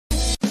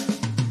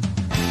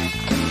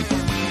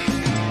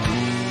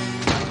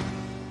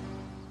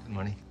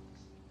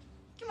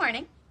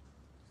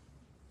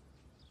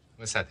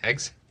What's that,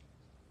 eggs?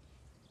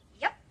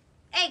 Yep,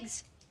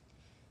 eggs.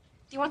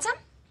 Do you want some?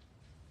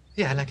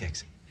 Yeah, I like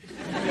eggs.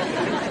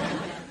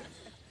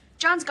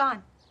 John's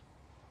gone.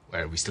 Why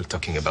are we still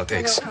talking about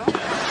eggs?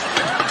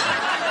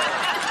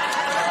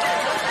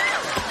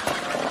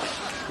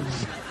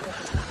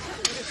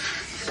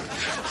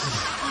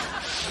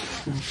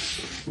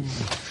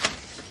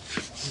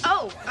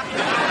 Oh,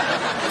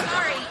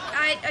 sorry.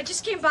 I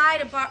just came by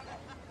to borrow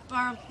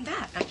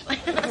that, actually.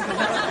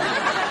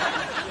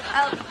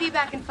 I'll be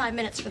back in 5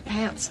 minutes for the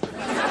pants. Roll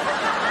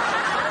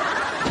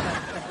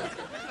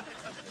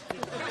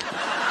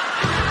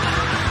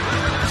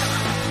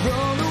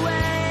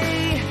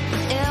away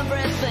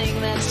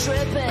everything that's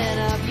tripping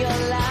up your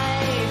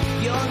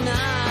life. You're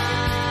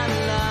not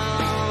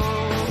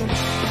alone.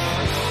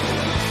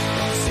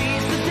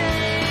 Seize the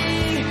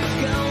day,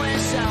 go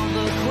and solve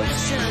the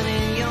question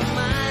in your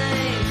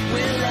mind.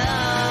 Will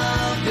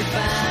love be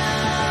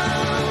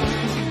found?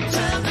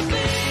 Time to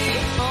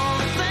think all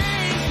the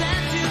things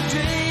that you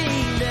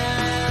dreamed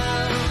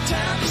of.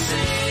 Time to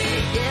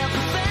see if a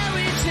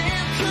fairy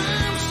tale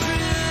comes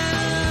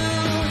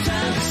true.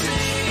 Time to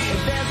see if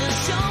there's a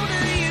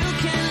shoulder you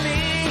can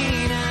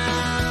lean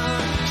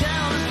on.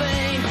 Time to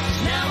think,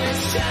 now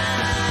it's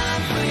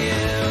time for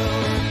you.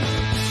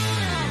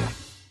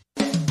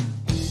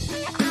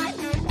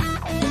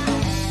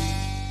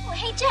 Oh,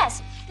 hey,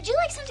 Jess, would you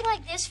like something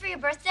like this for your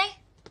birthday?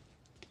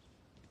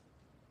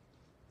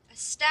 A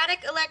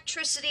static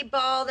electricity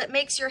ball that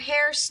makes your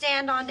hair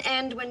stand on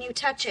end when you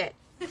touch it.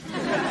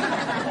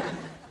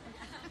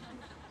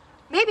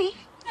 Maybe.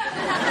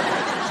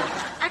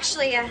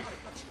 Actually,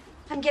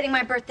 I'm getting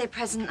my birthday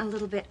present a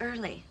little bit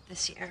early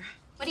this year.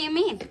 What do you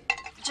mean?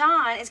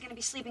 John is going to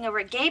be sleeping over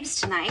at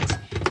Gabe's tonight,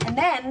 and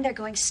then they're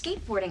going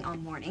skateboarding all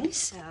morning,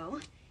 so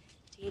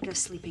Diego's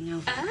sleeping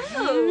over.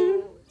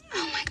 Oh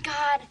my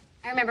God.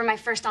 I remember my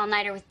first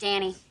all-nighter with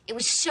Danny. It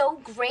was so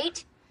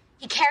great.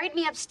 He carried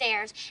me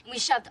upstairs, and we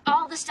shoved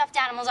all the stuffed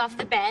animals off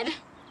the bed.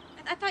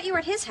 I thought you were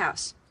at his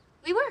house.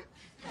 We were.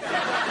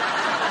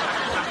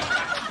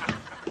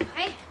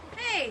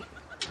 Hey,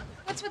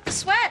 what's with the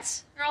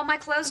sweats? Are all my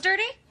clothes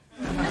dirty?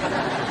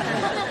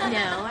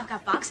 No, I've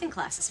got boxing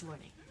class this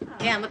morning.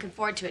 Yeah, I'm looking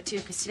forward to it, too,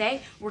 because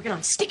today we're working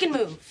on stick and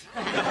move.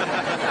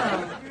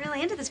 Oh, you're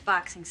really into this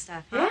boxing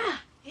stuff, huh?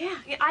 Yeah.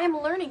 I am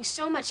learning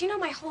so much. You know,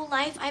 my whole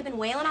life I've been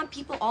wailing on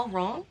people all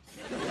wrong.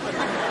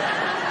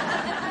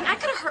 I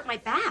could have hurt my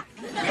back.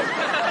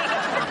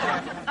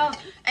 Oh,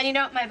 and you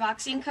know what my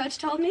boxing coach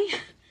told me?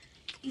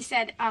 He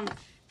said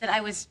that I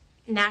was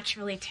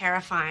naturally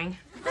terrifying.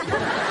 Isn't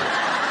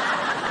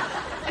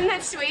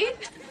that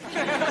sweet?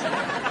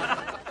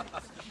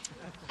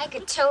 I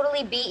could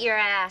totally beat your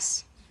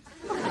ass.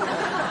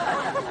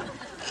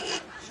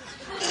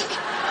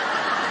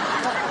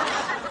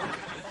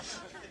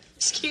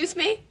 Excuse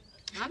me?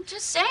 I'm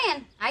just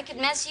saying, I could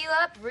mess you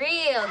up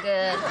real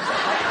good.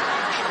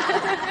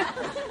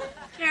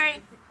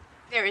 Carrie,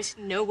 there is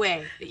no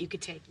way that you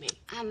could take me.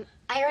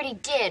 I already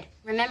did,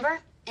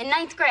 remember? In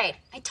 9th grade,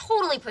 I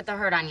totally put the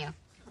hurt on you.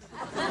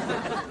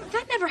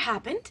 That never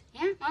happened.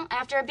 Yeah, well,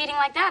 after a beating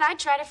like that, I'd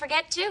try to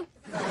forget, too.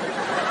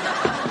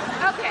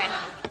 Okay.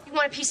 You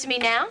want a piece of me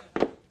now?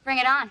 Bring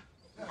it on.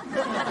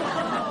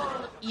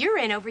 You're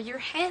in over your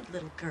head,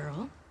 little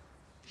girl.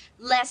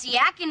 Less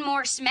yakking,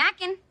 more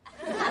smacking.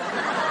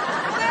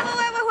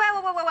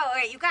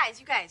 Wait. You guys.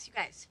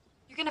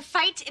 You're gonna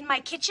fight in my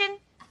kitchen?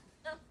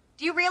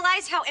 Do you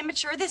realize how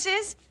immature this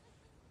is?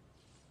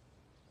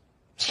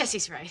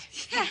 Jesse's right.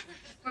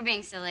 We're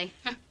being silly.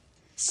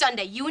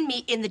 Sunday, you and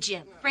me in the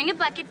gym. Bring a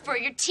bucket for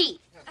your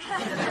teeth.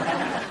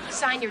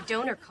 Sign your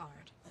donor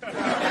card.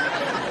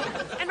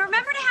 And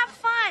remember to have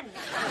fun.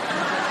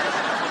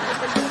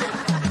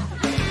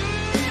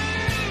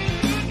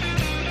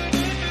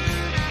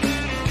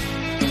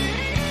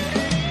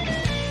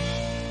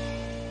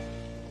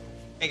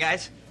 Hey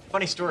guys,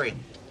 funny story.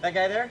 That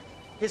guy there,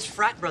 his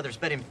frat brothers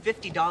bet him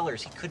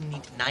 $50 he couldn't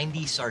eat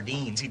 90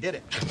 sardines. He did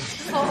it.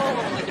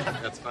 Oh, yeah,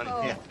 that's funny.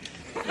 Yeah.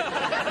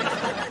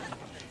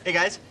 Hey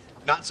guys,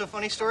 not so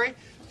funny story.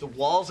 The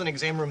walls in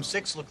exam room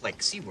 6 look like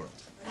SeaWorld.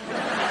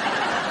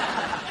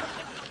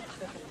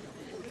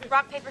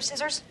 Rock, paper,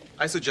 scissors?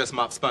 I suggest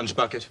mop, sponge,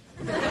 bucket.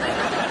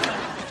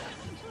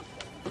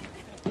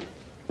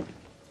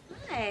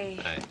 Hi.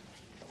 Hi.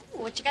 Ooh,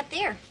 what you got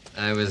there?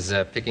 I was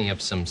picking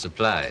up some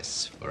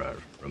supplies for our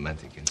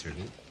romantic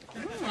interlude.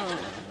 Oh,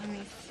 let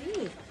me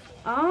see.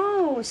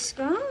 Oh,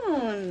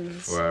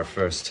 scones. For our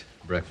first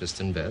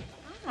breakfast in bed.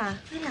 Yeah.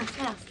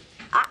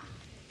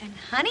 And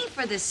honey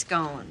for the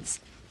scones.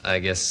 I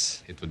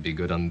guess it would be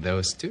good on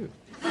those, too.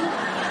 Oh.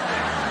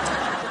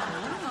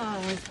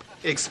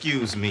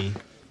 Excuse me.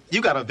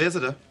 You got a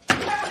visitor.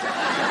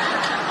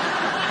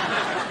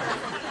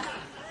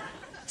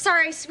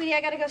 Sorry, sweetie,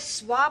 I gotta go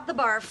swab the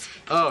barf.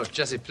 Oh,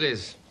 Jesse,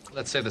 please.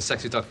 Let's save the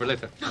sexy talk for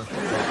later.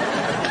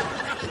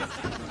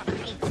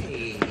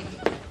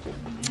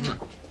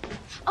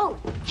 Oh,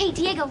 hey,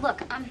 Diego,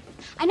 look,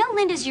 I know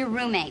Linda's your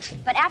roommate,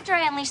 but after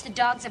I unleash the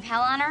dogs of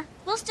hell on her,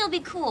 we'll still be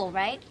cool,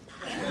 right?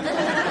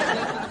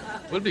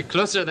 We'll be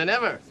closer than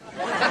ever.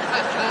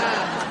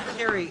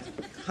 Carrie,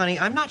 honey,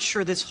 I'm not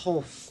sure this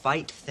whole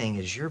fight thing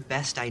is your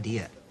best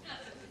idea.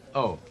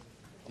 Oh,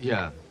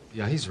 yeah,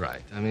 he's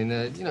right. I mean,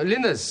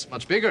 Linda's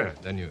much bigger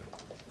than you.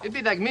 It'd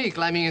be like me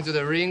climbing into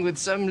the ring with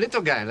some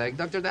little guy like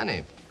Dr.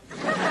 Danny.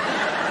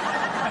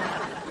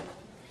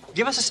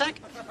 Give us a sec.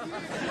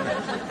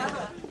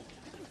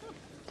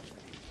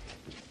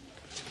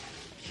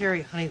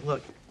 Carrie, honey,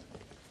 look.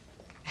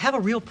 I have a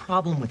real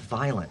problem with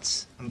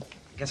violence. I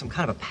guess I'm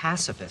kind of a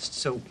pacifist,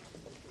 so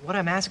what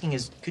I'm asking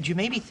is, could you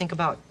maybe think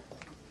about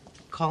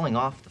calling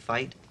off the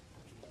fight?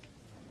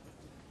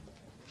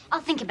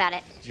 I'll think about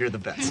it. You're the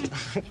best.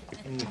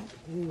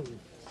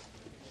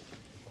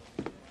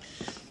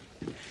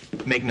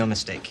 Make no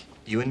mistake.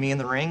 You and me in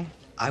the ring,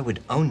 I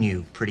would own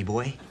you, pretty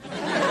boy.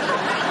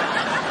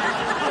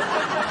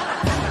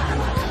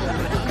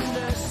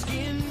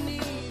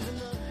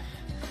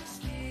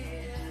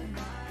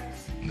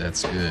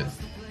 That's good.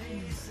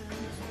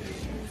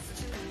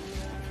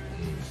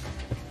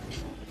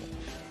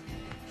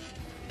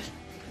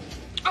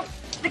 Oh,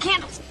 the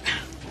candles.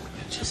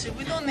 Jesse,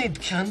 we don't need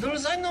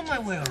candles. I know my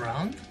way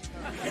around.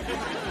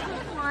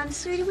 Come on,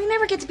 sweetie. We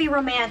never get to be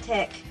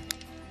romantic.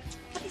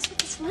 What is with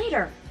this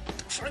lighter?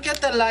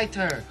 Forget the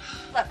lighter.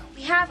 Look,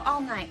 we have all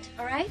night,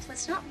 all right?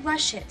 Let's not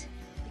rush it.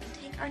 We can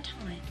take our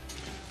time.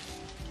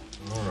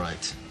 All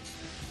right.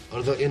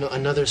 Although,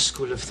 another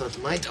school of thought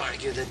might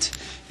argue that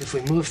if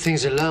we move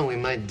things along, we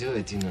might do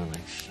it,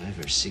 like 5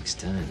 or 6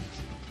 times.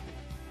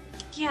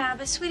 Yeah,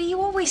 but sweetie, you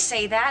always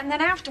say that, and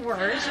then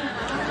afterwards.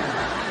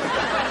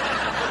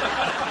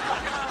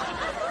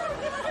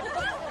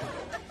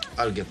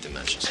 I'll get the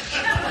matches.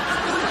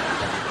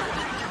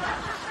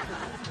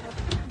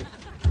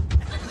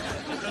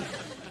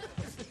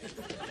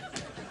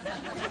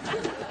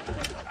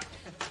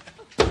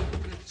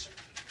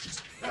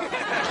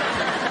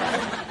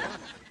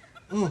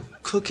 Oh,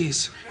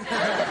 cookies.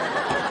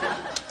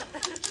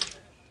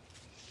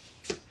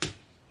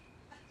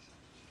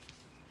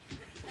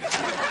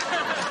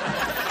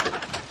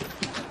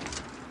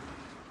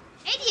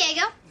 Hey,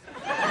 Diego.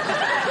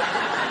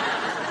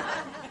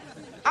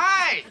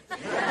 Hi!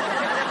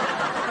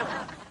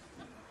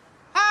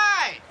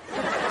 Hi!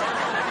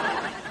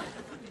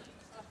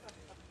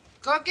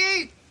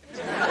 Cookie?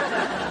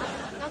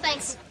 No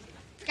thanks.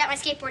 Got my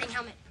skateboarding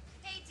helmet.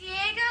 Hey,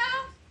 Diego,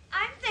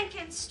 I'm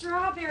thinking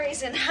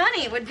strawberries and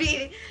honey would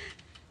be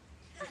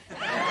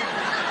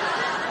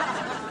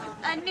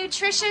a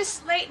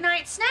nutritious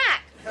late-night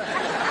snack.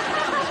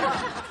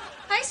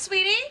 Hi,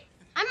 sweetie.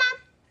 Hi, Mom.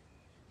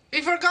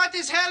 He forgot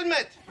his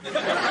helmet.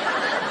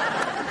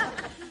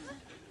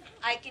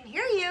 I can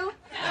hear you.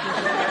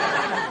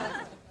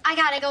 I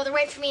gotta go. They're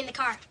waiting for me in the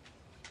car.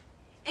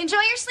 Enjoy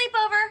your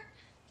sleepover.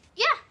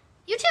 Yeah,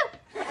 you too.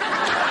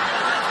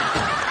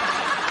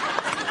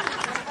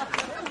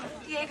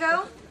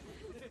 Diego,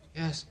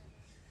 Yes.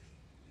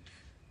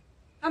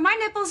 are my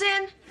nipples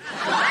in?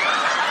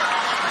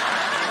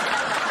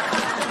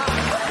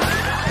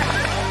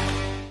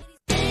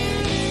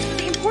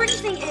 The important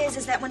thing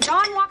is that when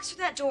John walks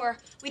through that door,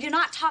 we do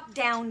not talk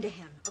down to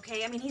him,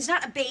 okay? I mean, he's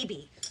not a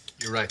baby.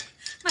 You're right.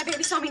 My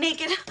baby saw me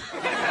naked.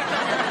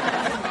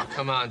 Oh,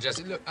 come on,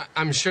 Jesse. Look,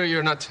 I'm sure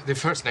you're not the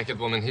first naked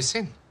woman he's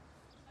seen.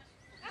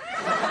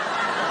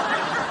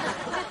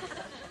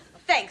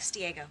 Thanks,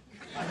 Diego.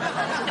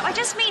 No, I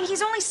just mean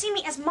he's only seen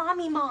me as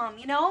mommy mom,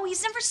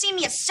 He's never seen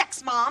me as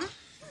sex mom.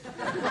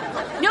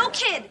 No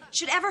kid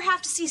should ever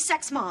have to see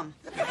sex mom.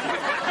 We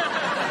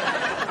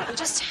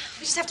just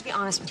have to be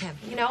honest with him,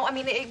 I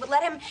mean,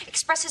 let him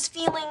express his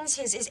feelings,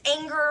 his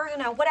anger,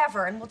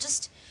 whatever, and we'll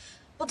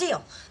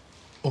deal.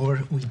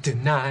 Or we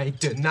deny.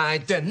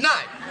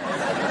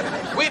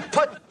 We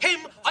put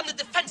him on the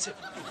defensive.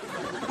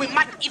 We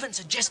might even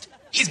suggest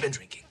he's been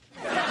drinking.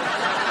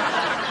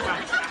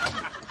 Hi,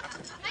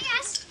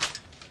 guys.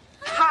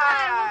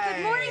 Hi. Well,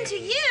 good morning to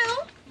you.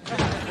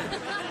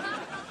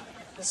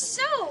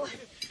 So,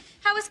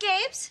 how was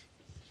Gabe's?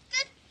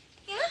 Good.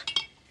 Yeah?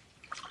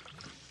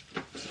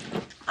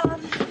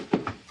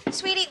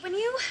 Sweetie, when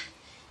you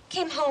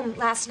came home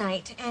last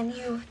night and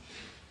you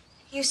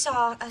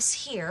saw us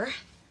here,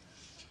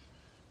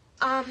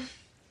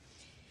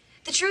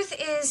 the truth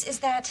is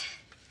that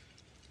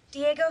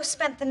Diego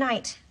spent the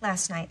night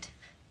last night.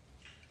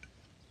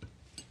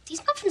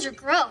 These muffins are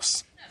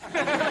gross.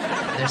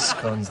 They're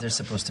scones. They're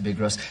supposed to be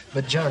gross.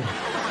 But, John,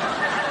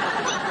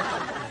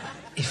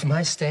 if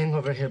my staying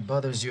over here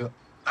bothers you,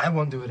 I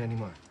won't do it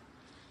anymore.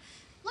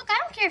 Look, I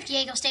don't care if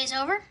Diego stays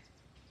over.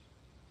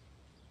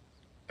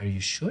 Are you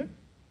sure?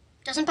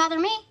 Doesn't bother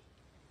me.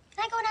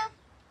 Can I go now?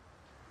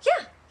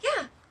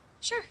 Yeah,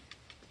 sure.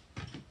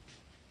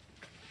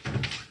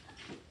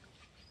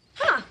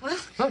 Huh, well,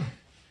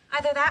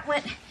 either that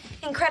went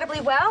incredibly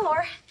well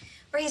or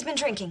he's been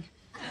drinking.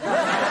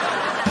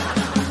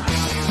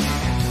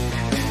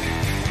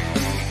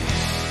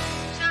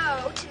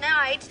 So,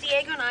 tonight,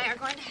 Diego and I are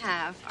going to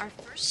have our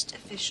first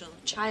official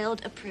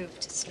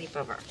child-approved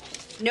sleepover.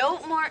 No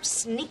more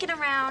sneaking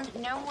around,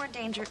 no more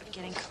danger of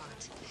getting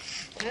caught.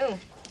 Ooh,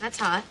 that's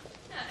hot.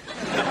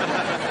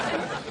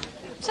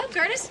 What's up,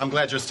 Curtis? I'm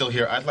glad you're still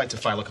here. I'd like to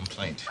file a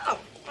complaint. Oh,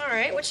 all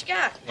right. What you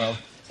got? Well,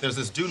 there's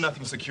this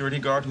do-nothing security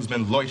guard who's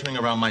been loitering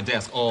around my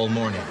desk all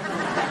morning.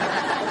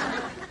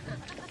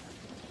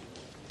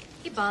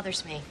 He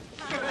bothers me.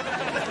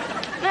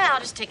 Well, I'll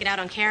just take it out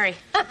on Carrie.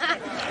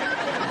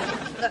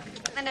 Look,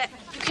 Linda,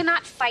 you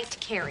cannot fight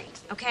Carrie,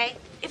 okay?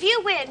 If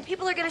you win,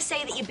 people are gonna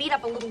say that you beat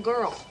up a little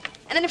girl.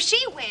 And then if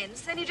she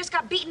wins, then you just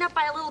got beaten up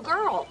by a little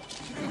girl.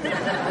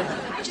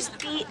 Just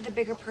be the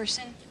bigger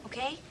person,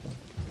 okay?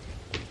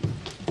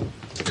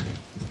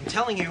 I'm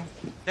telling you,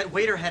 that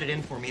waiter had it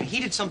in for me, and he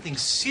did something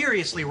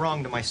seriously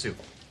wrong to my soup.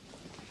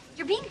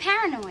 You're being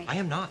paranoid. I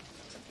am not.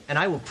 And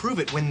I will prove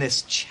it when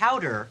this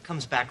chowder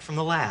comes back from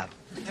the lab.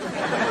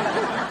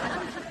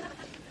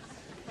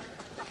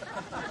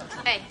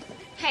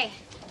 Hey.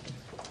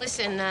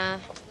 Listen,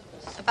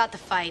 about the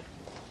fight.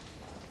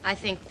 I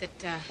think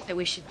that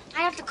we should...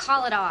 I have to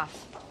call it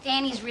off.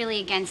 Danny's really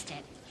against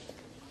it.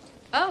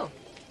 Oh,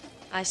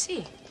 I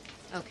see.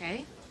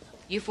 Okay.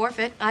 You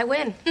forfeit. I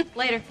win.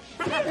 Later.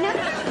 No,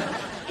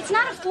 it's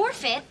not a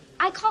forfeit.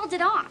 I called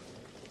it off.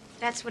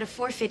 That's what a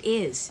forfeit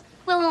is.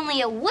 Well,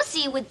 only a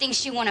wussy would think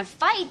she won a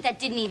fight that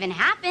didn't even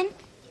happen.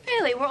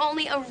 Really, we're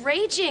only a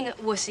raging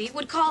wussy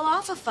would call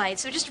off a fight.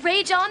 So just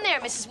rage on there,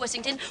 Mrs.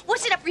 Wissington.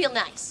 Wuss it up real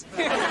nice.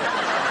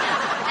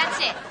 That's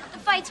it. The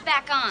fight's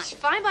back on.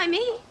 Fine by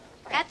me.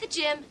 At the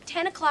gym,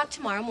 10 o'clock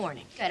tomorrow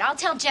morning. Good. I'll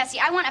tell Jessie.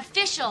 I want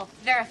official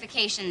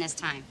verification this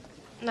time.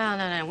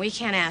 No. We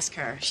can't ask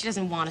her. She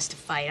doesn't want us to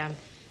fight. I'm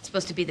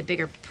supposed to be the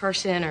bigger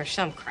person or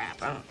some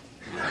crap. I don't...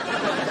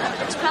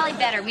 It's probably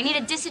better. We need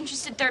a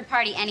disinterested third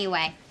party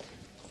anyway.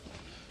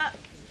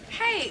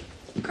 Hey,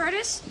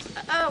 Curtis,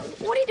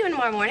 what are you doing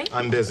tomorrow morning?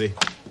 I'm busy.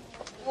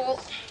 Well,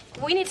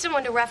 we need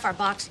someone to ref our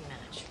boxing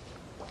match.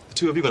 The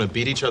two of you gonna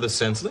beat each other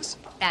senseless?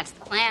 That's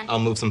the plan. I'll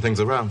move some things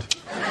around.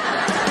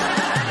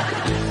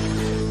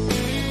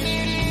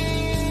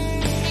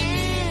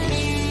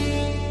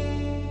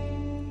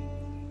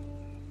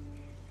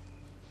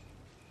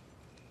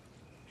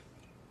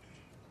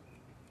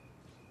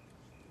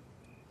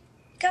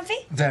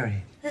 Comfy?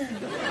 Very.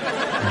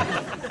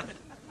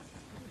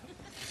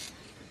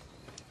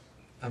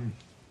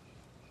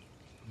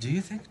 Do you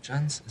think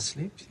John's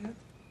asleep yet?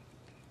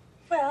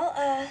 Well,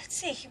 let's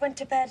see. He went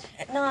to bed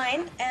at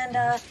 9,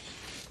 and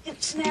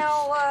it's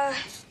now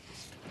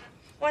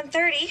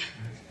 1:30.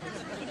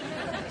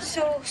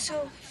 So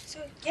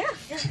yeah,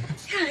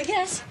 I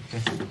guess.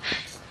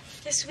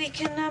 Guess we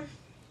can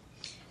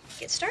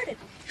get started.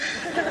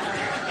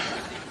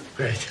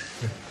 Great.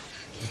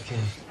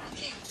 Okay.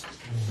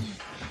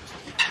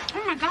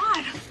 Oh my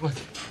God! What?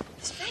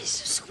 This bed is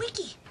so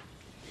squeaky.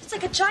 It's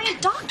like a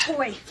giant dog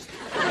toy.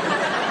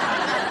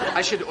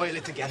 I should oil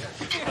it again.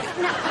 No, you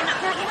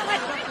know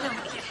what? No.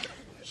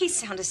 He's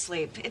sound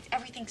asleep.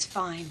 Everything's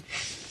fine.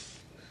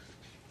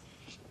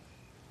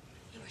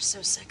 You are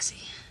so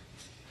sexy.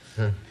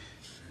 Huh?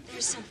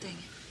 There's something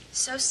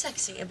so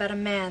sexy about a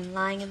man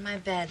lying in my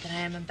bed that I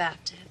am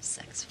about to have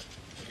sex with.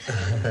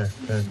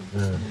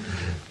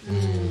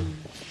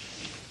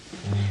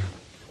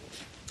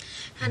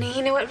 Honey,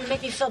 you know what would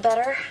make me feel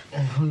better?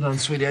 Hold on,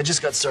 sweetie. I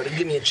just got started.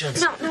 Give me a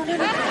chance. No.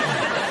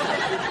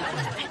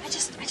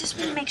 I just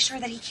want to make sure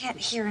that he can't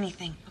hear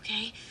anything,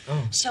 okay?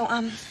 Oh. So,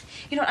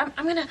 you know,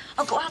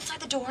 I'll go outside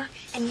the door,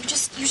 and you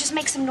just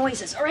make some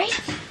noises, all right?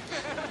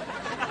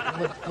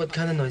 What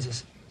kind of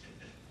noises?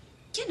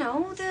 You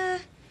know,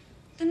 the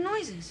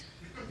noises.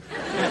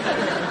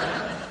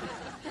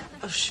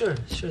 Oh, sure.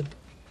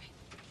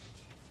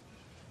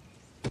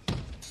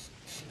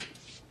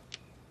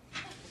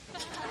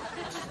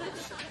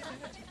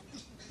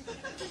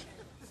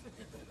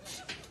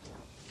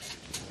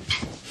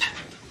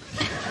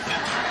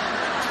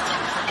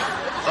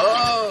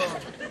 Oh,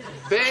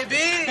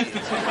 baby!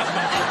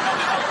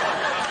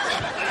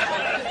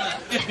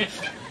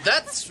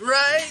 That's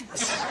right.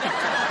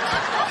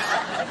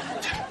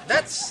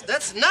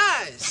 That's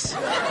nice.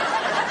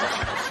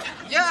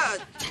 Yeah,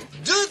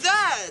 do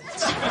that.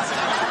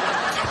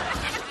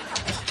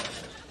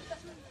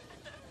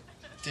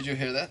 Did you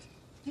hear that?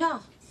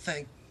 No.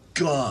 Thank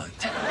God.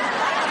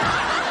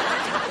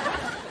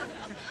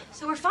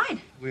 So we're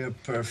fine. We're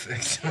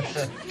perfect.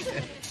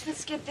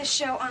 Let's get this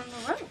show on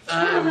the road.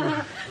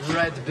 I'm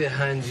right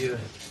behind you.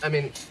 I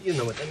mean, you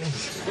know what I mean.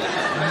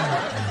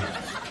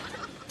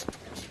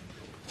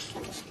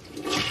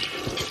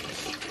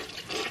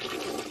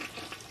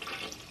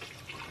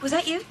 Was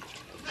that you?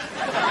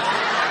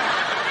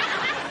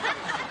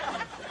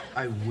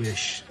 I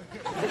wish.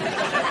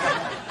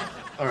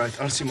 All right,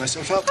 I'll see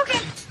myself out. Okay.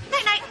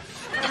 Night-night.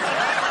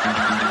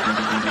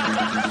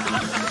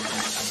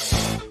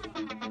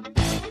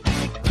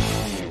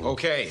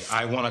 Okay,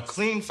 I want a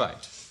clean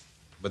fight.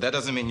 But that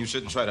doesn't mean you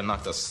shouldn't try to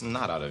knock the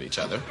snot out of each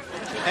other.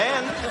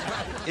 And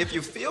if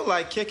you feel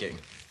like kicking,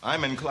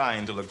 I'm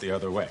inclined to look the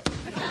other way.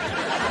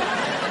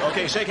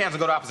 Okay, shake hands and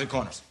go to opposite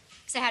corners.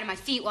 Say hi to my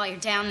feet while you're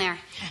down there.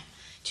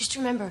 Just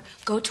remember,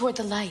 go toward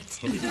the light.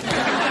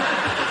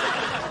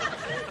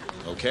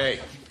 Okay,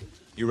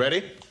 you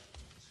ready?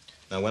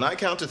 Now, when I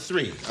count to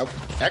 3,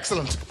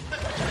 excellent.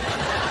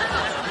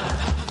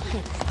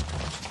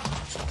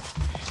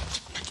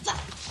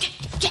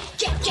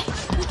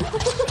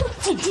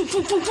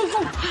 What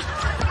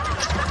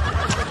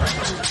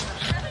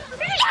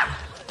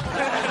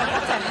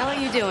the hell are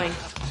you doing?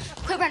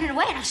 Quit running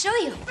away and I'll show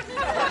you.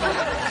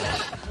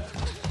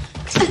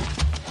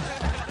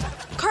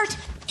 Kurt,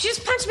 she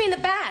just punched me in the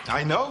back.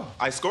 I know.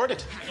 I scored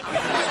it.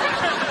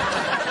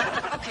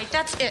 Okay,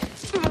 that's it.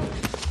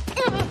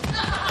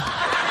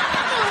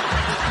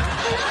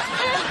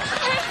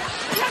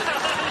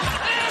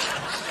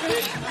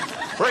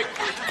 Break.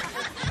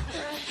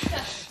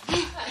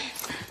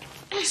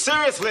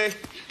 Seriously,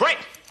 break.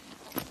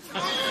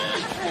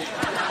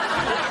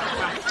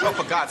 Oh,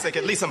 for God's sake,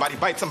 at least somebody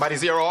bite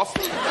somebody's ear off.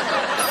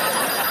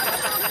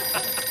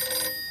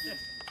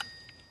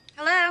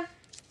 Hello?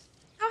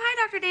 Oh, hi,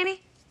 Dr.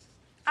 Danny.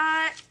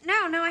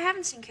 No, I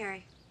haven't seen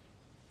Carrie.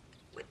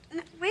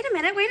 Wait a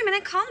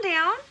minute. Calm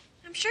down.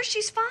 I'm sure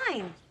she's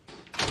fine.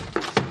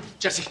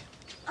 Jesse,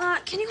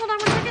 Can you hold on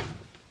 1 second?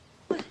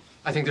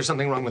 I think there's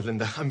something wrong with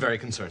Linda. I'm very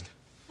concerned.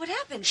 What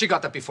happened? She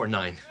got that before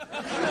 9.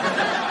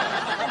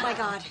 Oh, my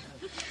God.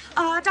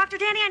 Dr.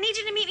 Danny, I need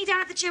you to meet me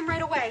down at the gym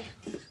right away.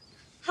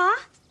 Huh?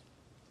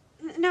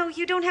 No,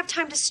 you don't have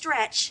time to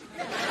stretch.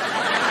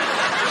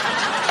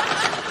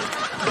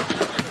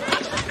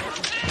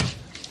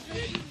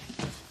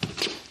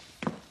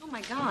 Oh,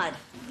 my God.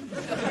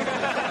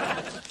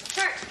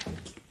 Kurt,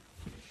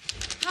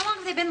 how long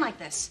have they been like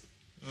this?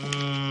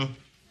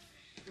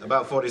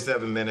 About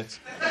 47 minutes.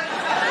 A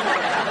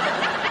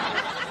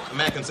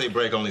man can say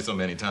break only so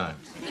many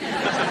times.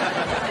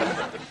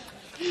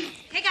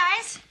 Hey,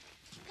 guys.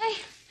 Hey,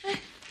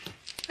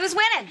 Who's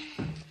winning?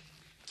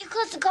 you're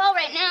close to call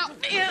right now.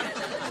 Yeah,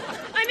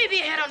 I may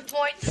be ahead on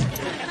points.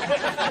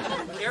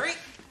 Gary?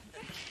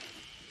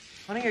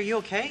 Honey, are you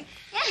okay?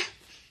 Yeah,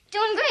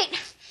 doing great.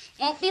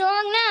 Won't be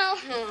long now.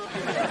 You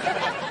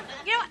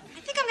know what?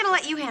 I think I'm going to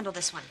let you handle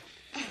this one.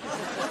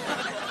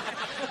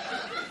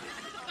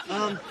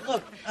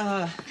 Look,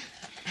 why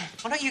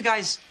don't you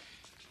guys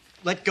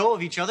let go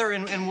of each other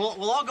and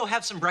we'll all go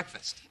have some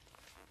breakfast.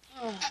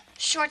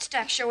 Short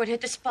stack sure would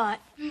hit the spot.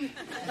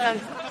 But I'm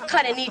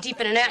kind of knee-deep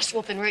in an ass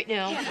whooping right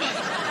now.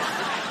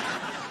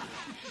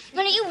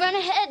 Why don't you run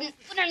ahead and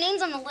put our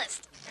names on the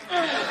list?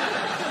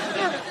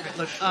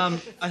 Look, I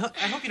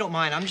hope you don't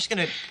mind. I'm just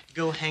gonna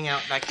go hang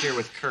out back here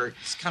with Kurt.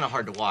 It's kind of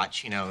hard to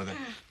watch, you know, the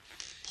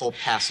whole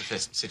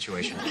pacifist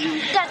situation.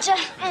 Gotcha.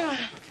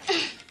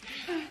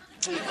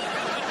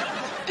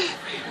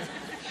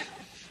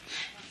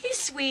 He's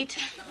sweet.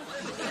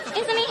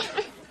 Isn't he?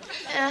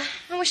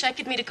 I wish I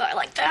could meet a guy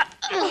like that.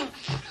 Oh,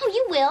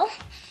 you will.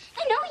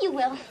 I know you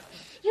will.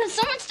 You have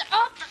so much to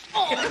offer.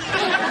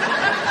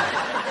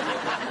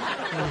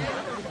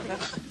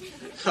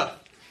 Huh.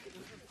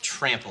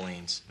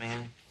 Trampolines,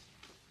 man.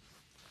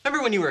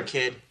 Remember when you were a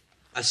kid?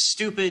 A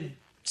stupid,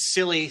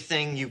 silly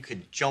thing you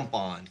could jump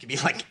on. It could be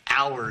like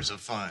hours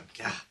of fun.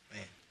 God,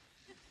 man.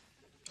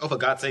 Oh, for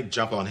God's sake,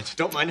 jump on it.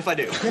 Don't mind if I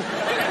do.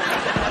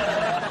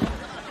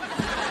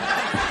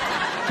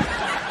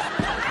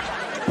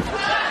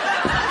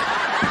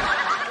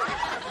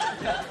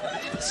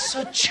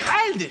 So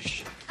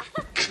childish.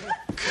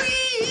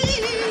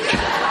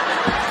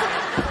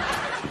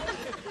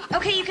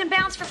 Okay, you can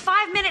bounce for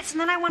 5 minutes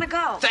and then I want to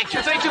go. Thank you.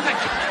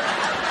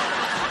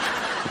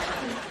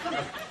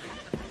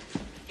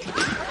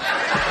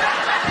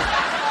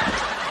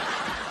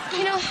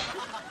 You know,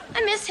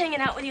 I miss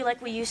hanging out with you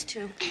like we used to.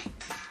 You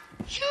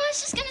know, I was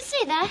just gonna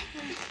say that.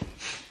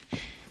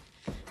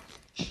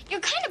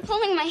 You're kind of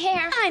pulling my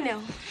hair. I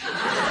know.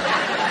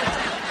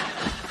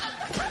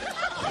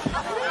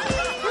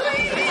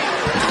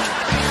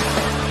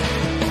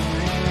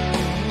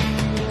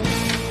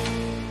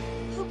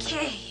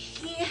 Okay,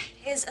 he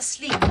is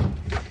asleep.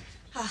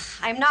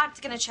 I'm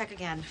not gonna check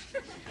again.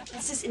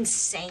 This is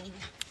insane.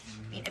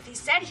 I mean, if he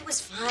said he was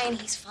fine,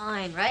 he's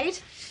fine,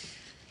 right?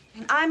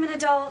 And I'm an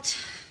adult.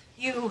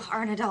 You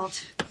are an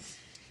adult.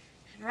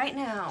 And right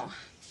now,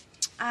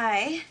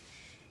 I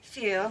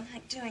feel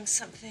like doing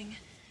something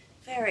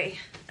very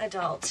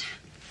adult.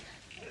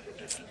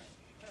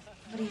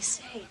 What do you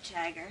say,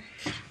 Jagger?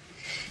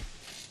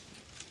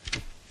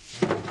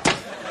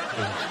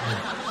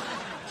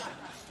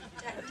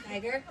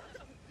 Tiger?